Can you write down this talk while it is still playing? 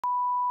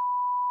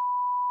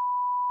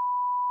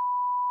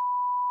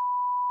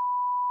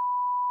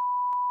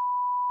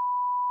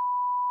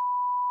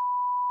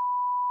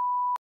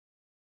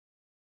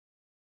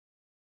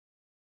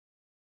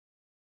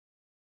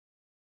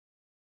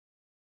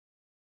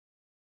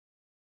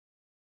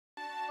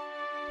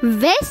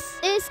This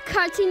is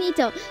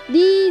Cartoonito,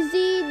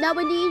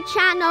 DZWD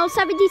Channel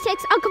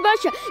 76, a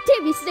commercial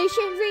TV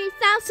station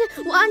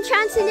 3001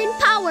 transcending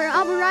power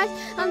authorized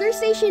under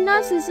station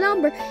license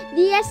number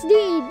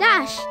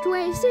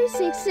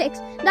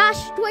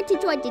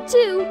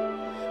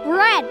DSD-2366-2022.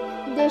 Read,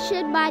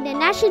 issued by the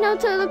National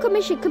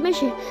Telecommunication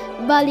Commission,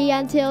 valid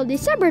until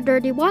December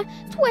 31,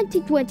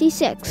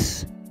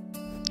 2026.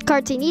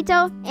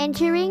 Cartoonito,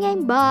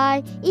 engineering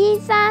by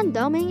Ethan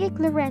Dominic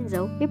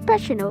Lorenzo,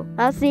 professional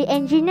as the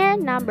engineer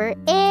number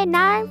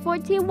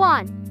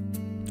A941.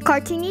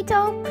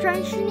 Cartoonito,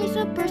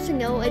 professional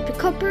personnel with the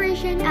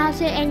corporation as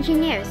the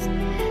engineers,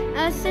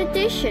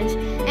 assistants,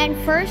 and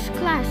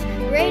first-class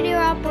radio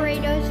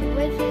operators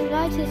with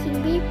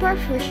licensing be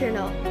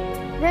professional,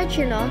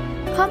 regional,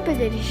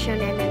 competition,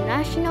 and the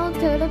National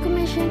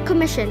Telecommunication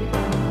Commission.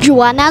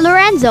 Joanna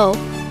Lorenzo,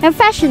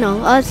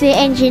 professional as the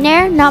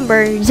engineer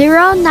number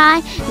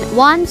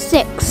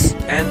 0916.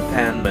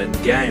 Anpanman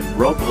Game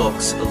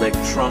Roblox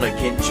Electronic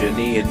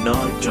Engineer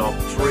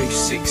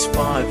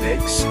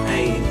 9.365X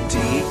AND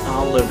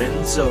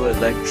Lorenzo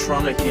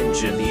Electronic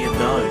Engineer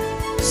Node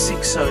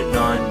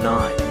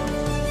 6099.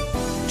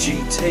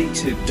 GT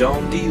to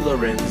Don Di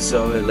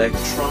Lorenzo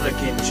Electronic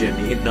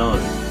Engineer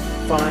Node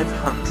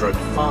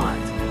 505.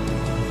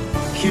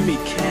 Kimmy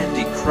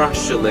Candy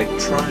Crush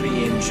Electronic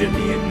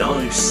Engineer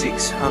No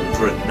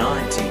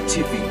 690.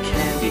 Tiffy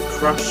Candy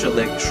Crush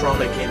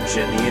Electronic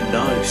Engineer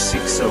No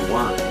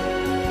 601.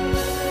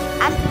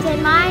 Aston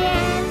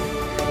Mayan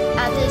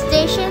at the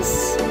stations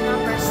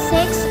number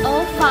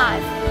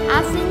 605.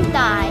 Aston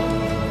Dai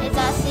is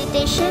at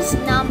stations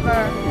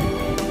number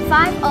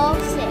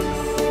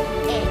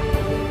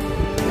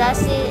 5068.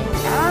 That's it.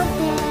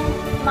 Alden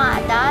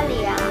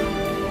Madalia.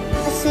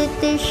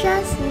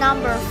 Stations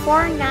number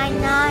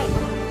 499.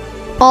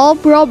 All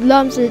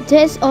problems and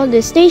tests on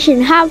the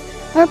station have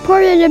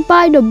reported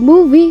by the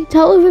Movie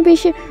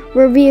Television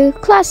Review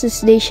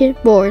Classification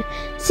Board,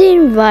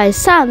 seen by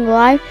Sound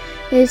Live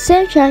is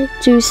sent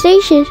to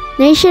stations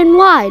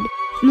nationwide.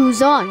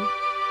 Luzon,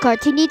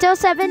 Cartoonito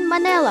 7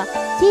 Manila,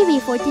 TV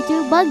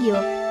 42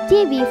 Baguio,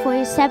 TV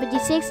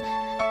 476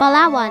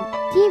 Palawan,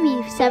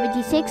 TV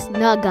 76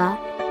 Naga.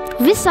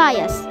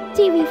 Visayas,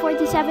 TV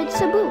 47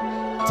 Cebu,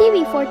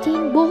 TV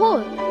 14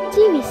 Bohol,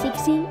 TV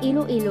 16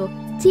 Iloilo,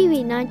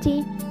 TV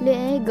 19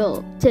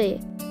 Leyte.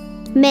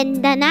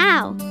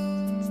 Mindanao,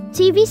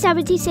 TV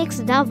 76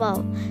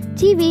 Davao,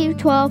 TV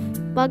 12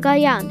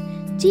 Bagayan,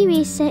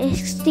 TV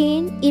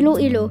 16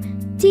 Iloilo,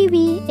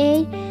 TV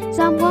 8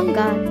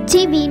 Zamboanga,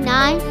 TV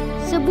 9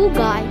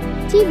 Sabugay,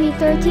 TV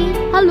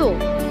 13 Halo.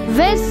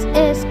 This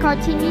is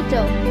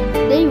Cartoonito,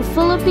 the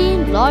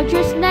Philippine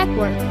largest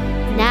network.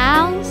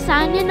 Now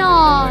signing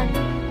on.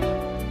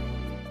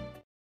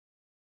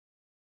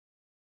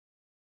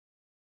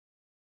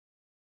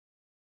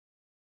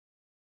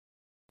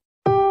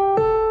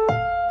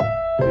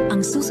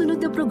 Ang susunod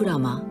na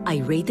programa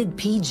ay rated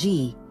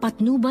PG.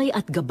 Patnubay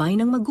at gabay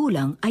ng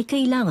magulang ay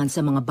kailangan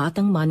sa mga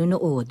batang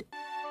manonood.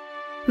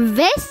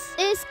 This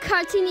is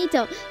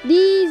Cartoonito,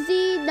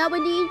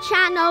 DZWD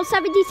Channel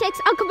 76,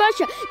 a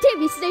commercial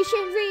TV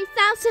station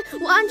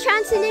 3001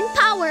 transcending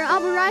power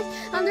authorized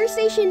under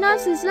station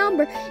license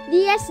number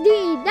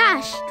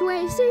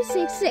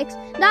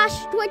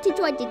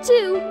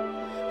DSD-2366-2022.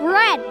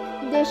 Read,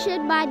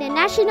 issued by the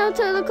National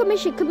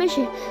Telecommunication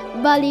Commission,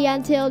 valid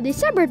until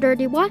December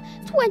 31,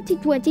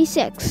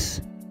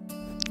 2026.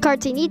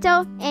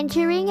 Cartoonito,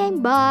 engineering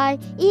by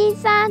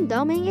Ethan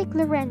Dominic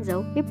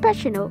Lorenzo,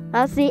 professional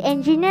as the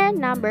engineer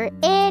number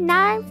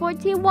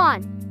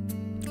A941.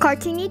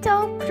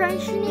 Cartoonito,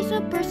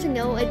 professional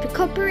personnel with the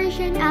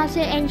corporation as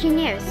the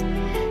engineers,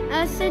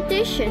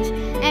 assistants,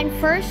 and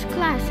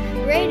first-class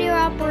radio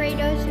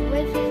operators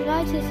with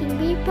licensing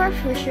be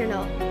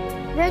professional,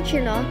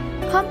 regional,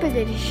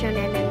 competition,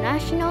 and the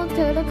National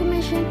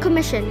Telecommunication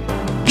Commission.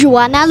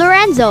 Joanna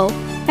Lorenzo,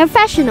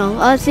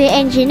 professional as the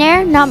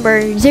engineer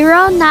number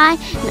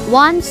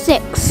 0916.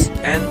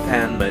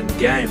 Anpanman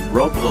Game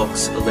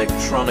Roblox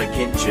Electronic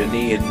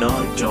Engineer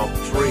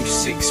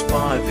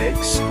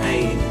 9.365X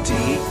AND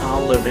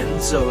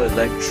Lorenzo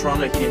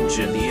Electronic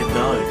Engineer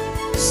Node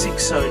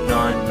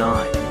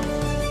 6099.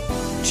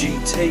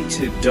 GT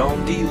to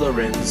Don Di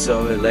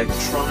Lorenzo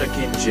Electronic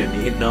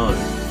Engineer Node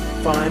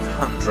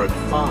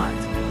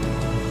 505.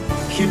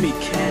 Kimmy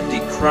Candy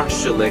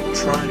Crush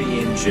Electronic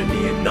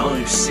Engineer No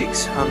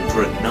 690.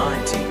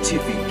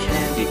 Tiffy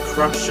Candy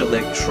Crush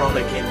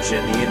Electronic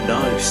Engineer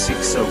No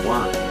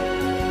 601.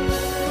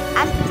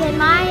 Aston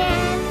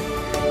Mayan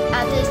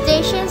at the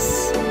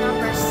stations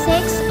number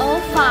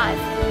 605.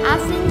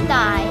 Aston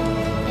Dai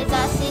is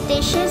at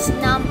stations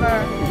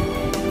number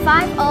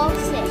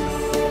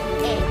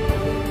 5068.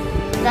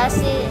 That's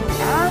it.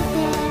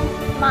 Alden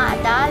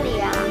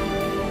Madalia.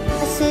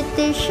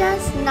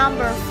 Stations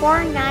number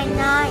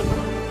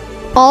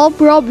 499. All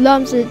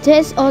problems and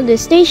tests on the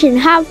station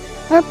have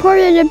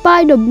reported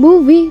by the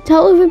Movie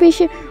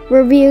Television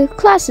Review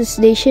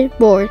Classification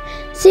Board,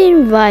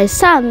 seen by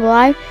Sound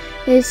Live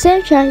is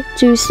sent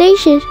to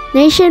stations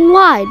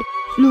nationwide.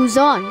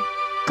 Luzon,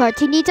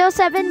 Cartoonito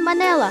 7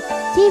 Manila,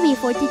 TV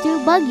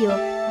 42 Baguio,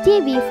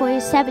 TV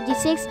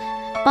 476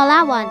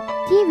 Palawan,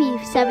 TV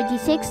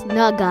 76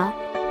 Naga,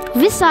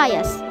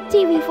 Visayas,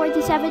 TV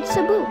 47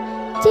 Cebu,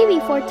 TV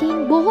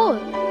 14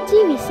 Bohol,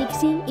 TV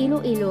 16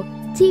 Iloilo,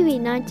 TV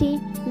 19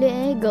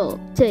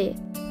 Leyte,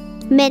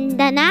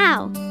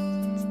 Mindanao,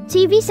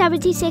 TV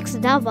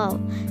 76 Davao,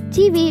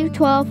 TV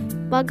 12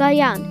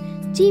 Bagayan,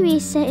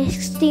 TV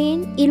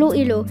 16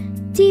 Iloilo,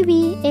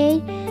 TV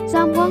 8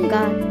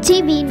 Zamboanga,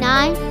 TV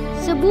 9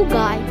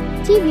 Sabugay,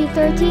 TV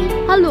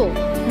 13 Halo.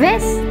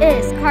 This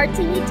is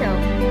Cartoonito,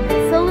 the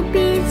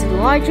Philippines'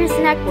 largest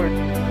network.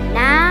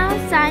 Now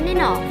signing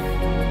off.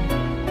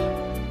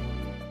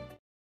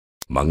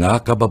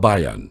 Mga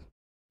kababayan,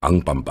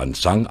 ang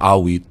pambansang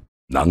awit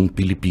ng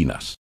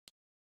Pilipinas.